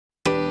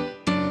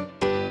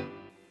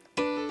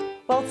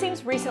Well, it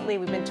seems recently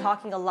we've been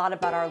talking a lot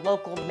about our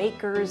local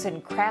makers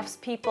and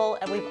craftspeople,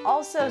 and we've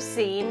also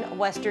seen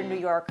Western New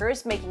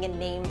Yorkers making a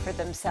name for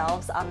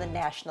themselves on the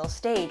national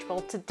stage.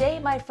 Well, today,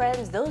 my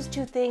friends, those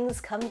two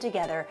things come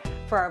together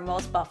for our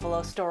Most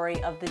Buffalo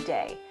story of the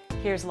day.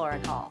 Here's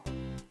Lauren Hall.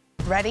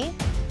 Ready?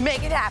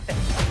 Make it happen.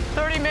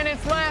 30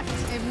 minutes left.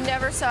 I've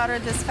never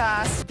soldered this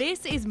fast.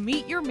 This is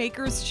Meet Your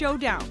Makers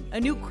Showdown, a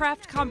new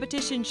craft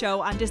competition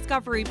show on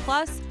Discovery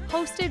Plus,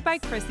 hosted by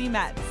Chrissy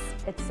Metz.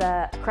 It's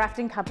a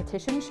crafting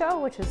competition show,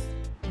 which is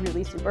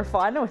really super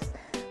fun. It was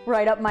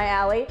right up my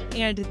alley.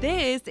 And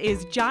this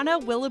is Jana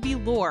Willoughby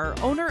Lohr,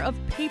 owner of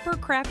Paper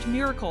Craft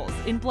Miracles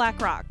in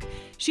Black Rock.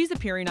 She's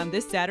appearing on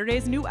this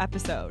Saturday's new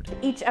episode.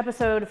 Each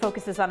episode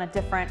focuses on a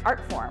different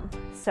art form.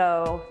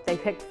 So they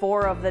picked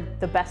 4 of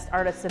the best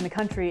artists in the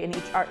country in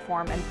each art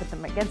form and put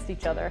them against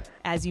each other.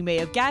 As you may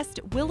have guessed,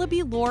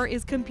 Willoughby Lohr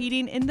is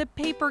competing in the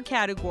paper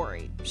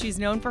category. She's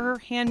known for her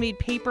handmade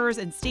papers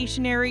and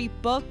stationery,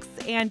 books,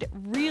 and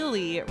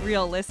really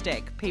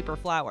realistic paper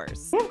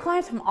flowers. We have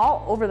clients from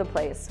all over the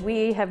place.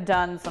 We have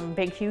done some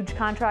big, huge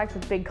contracts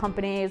with big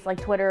companies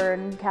like Twitter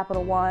and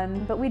Capital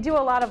One, but we do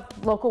a lot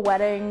of local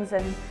weddings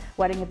and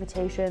wedding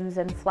invitations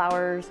and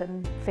flowers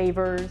and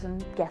favors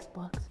and guest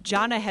books.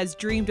 Jana has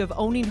dreamed of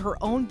owning her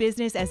own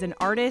business as an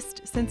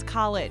artist since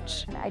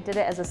college. And I did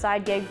it as a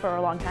side gig for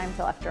a long time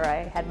till after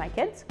I had my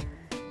kids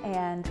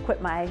and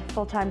quit my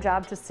full-time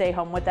job to stay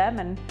home with them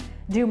and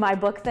do my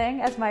book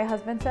thing, as my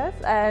husband says,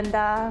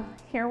 and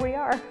here we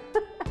are.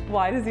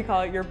 Why does he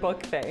call it your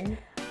book thing?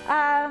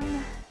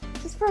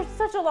 Just for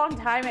such a long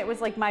time, it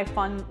was like my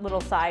fun little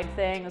side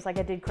thing. It was like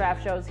I did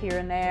craft shows here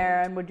and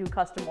there and would do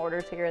custom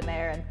orders here and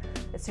there. And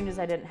as soon as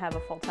I didn't have a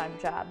full-time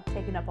job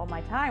taking up all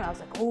my time, I was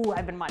like, oh,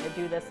 I've been wanting to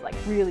do this, like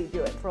really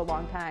do it for a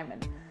long time.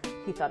 And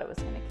he thought it was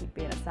gonna keep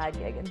being a side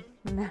gig.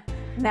 And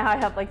now I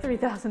have like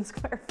 3,000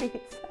 square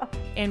feet, so.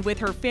 And with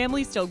her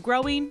family still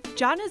growing,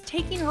 Jana's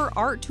taking her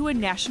art to a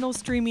national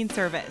streaming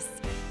service.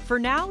 For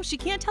now, she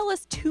can't tell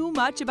us too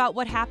much about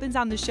what happens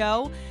on the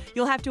show.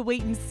 You'll have to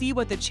wait and see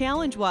what the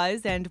challenge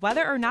was and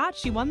whether or not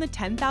she won the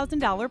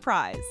 $10,000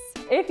 prize.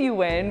 If you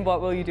win,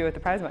 what will you do with the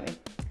prize money?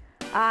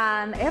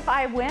 If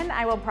I win,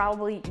 I will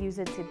probably use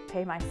it to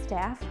pay my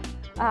staff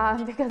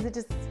because it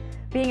just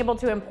being able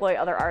to employ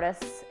other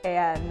artists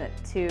and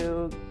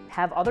to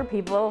have other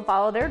people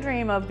follow their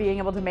dream of being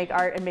able to make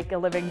art and make a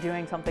living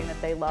doing something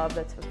that they love,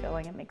 that's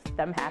fulfilling, it makes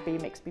them happy,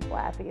 makes people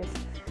happy.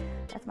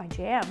 That's my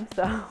jam,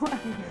 so.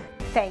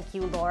 Thank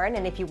you, Lauren.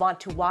 And if you want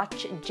to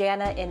watch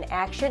Jana in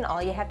action,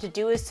 all you have to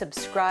do is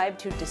subscribe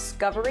to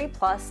Discovery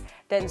Plus,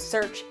 then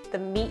search the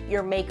Meet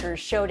Your Makers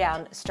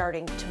Showdown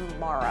starting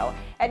tomorrow.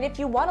 And if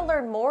you want to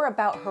learn more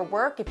about her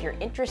work, if you're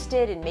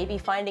interested in maybe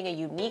finding a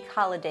unique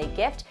holiday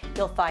gift,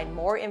 you'll find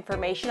more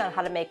information on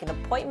how to make an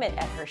appointment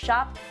at her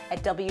shop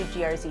at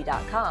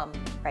WGRZ.com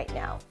right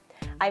now.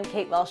 I'm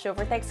Kate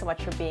Welshover. Thanks so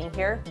much for being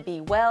here.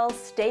 Be well,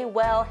 stay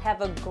well,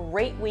 have a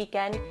great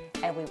weekend,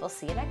 and we will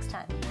see you next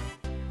time.